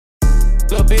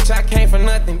Little bitch, I came for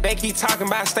nothing. They keep talking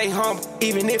about stay humble.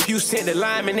 Even if you sent the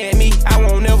lineman at me, I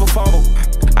won't never fumble.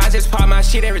 I just pop my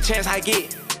shit every chance I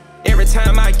get. Every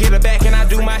time I get it back and I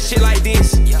do my shit like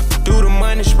this. Do the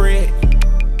money spread.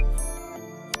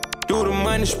 Do the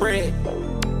money spread.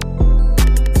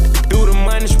 Do the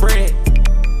money spread.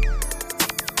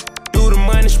 Do the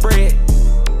money spread.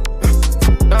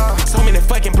 So many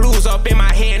fucking blues up in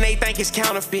my hand, they think it's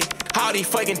counterfeit. All these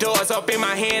fucking doors up in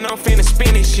my hand, I'm finna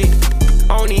spin this shit.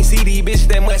 I don't even see these bitches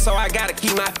that much, so I gotta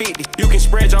keep my 50. You can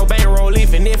spread your bankroll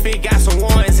even if it got some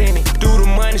ones in it. Do the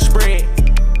money spread.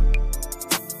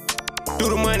 Do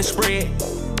the money spread.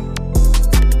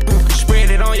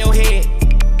 Spread it on your head.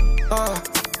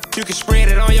 You can spread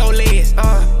it on your legs.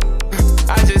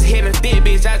 I just hit a thick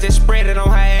bitch, I just spread it on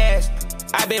her ass.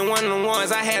 I been one of the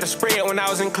ones I had to spread when I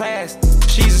was in class.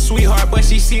 She's a sweetheart, but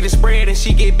she see the spread and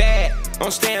she get bad.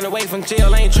 I'm staying away from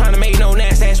jail, ain't tryna make no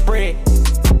nasty spread.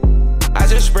 I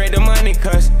just spread the money,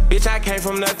 cause bitch, I came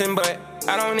from nothing, but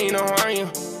I don't need no harm you.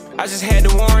 I just had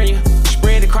to warn you.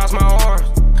 Spread across my arms.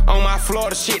 On my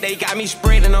Florida shit, they got me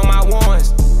spreading on my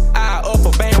ones. I up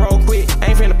a bankroll quick,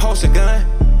 ain't finna post a gun.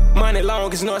 Money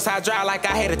long as Northside Drive like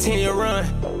I had a 10-year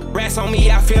run. Rats on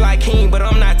me, I feel like king, but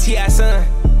I'm not T.I. son.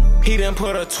 He done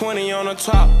put a 20 on the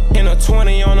top and a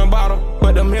 20 on the bottom,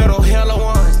 but the middle hella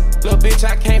ones. Little bitch,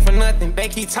 I came for nothing. They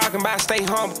keep talking about stay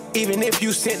humble. Even if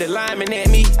you sent the lineman at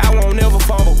me, I won't never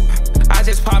fumble. I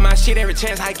just pop my shit every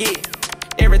chance I get.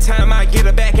 Every time I get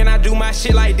it back and I do my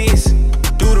shit like this.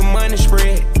 Do the money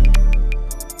spread.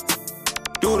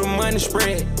 Do the money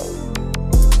spread.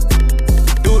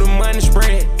 Do the money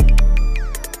spread.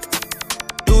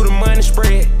 Do the money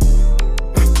spread.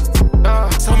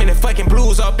 So many fucking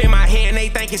blues up in my hand, they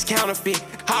think it's counterfeit.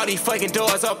 All these fucking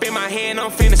doors up in my hand, I'm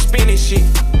finna spin this shit.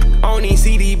 I don't even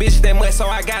see these bitches that much, so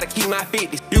I gotta keep my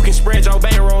 50. You can spread your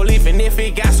bankroll even if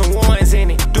it got some ones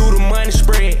in it. Do the money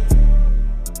spread.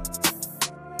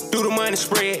 Do the money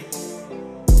spread.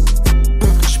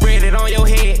 Spread it on your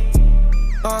head.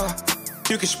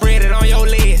 You can spread it on your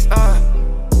legs.